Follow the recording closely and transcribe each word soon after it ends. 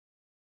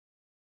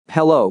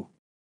Hello.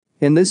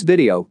 In this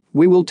video,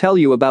 we will tell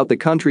you about the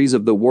countries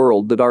of the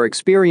world that are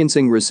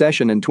experiencing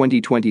recession in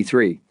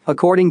 2023,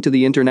 according to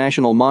the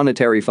International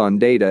Monetary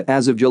Fund data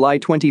as of July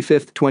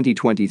 25,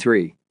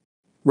 2023.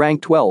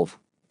 Rank 12.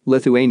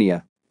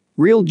 Lithuania.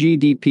 Real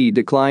GDP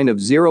decline of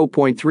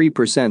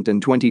 0.3%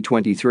 in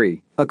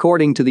 2023,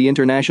 according to the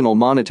International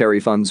Monetary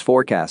Fund's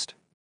forecast.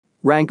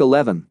 Rank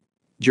 11.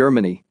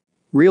 Germany.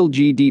 Real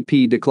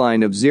GDP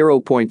decline of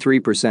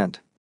 0.3%.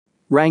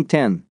 Rank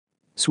 10.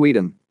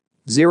 Sweden.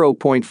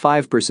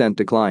 0.5%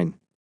 decline.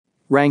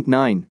 Rank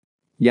 9.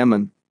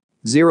 Yemen.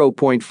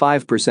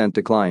 0.5%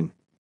 decline.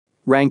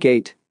 Rank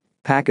 8.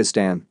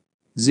 Pakistan.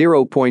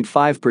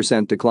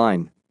 0.5%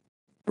 decline.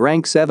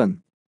 Rank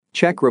 7.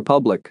 Czech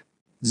Republic.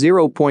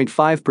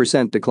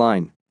 0.5%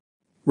 decline.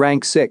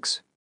 Rank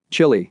 6.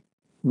 Chile.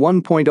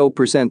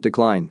 1.0%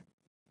 decline.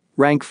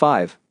 Rank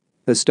 5.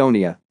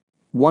 Estonia.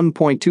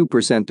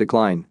 1.2%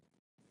 decline.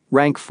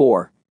 Rank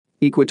 4.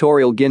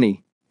 Equatorial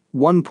Guinea.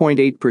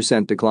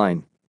 1.8%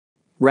 decline.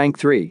 Rank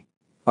 3.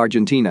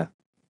 Argentina.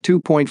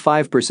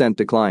 2.5%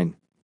 decline.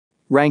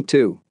 Rank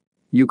 2.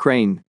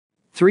 Ukraine.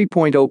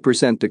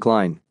 3.0%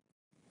 decline.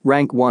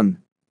 Rank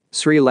 1.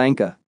 Sri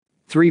Lanka.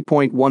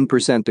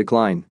 3.1%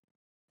 decline.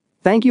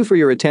 Thank you for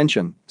your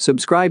attention.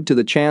 Subscribe to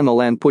the channel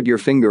and put your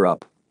finger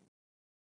up.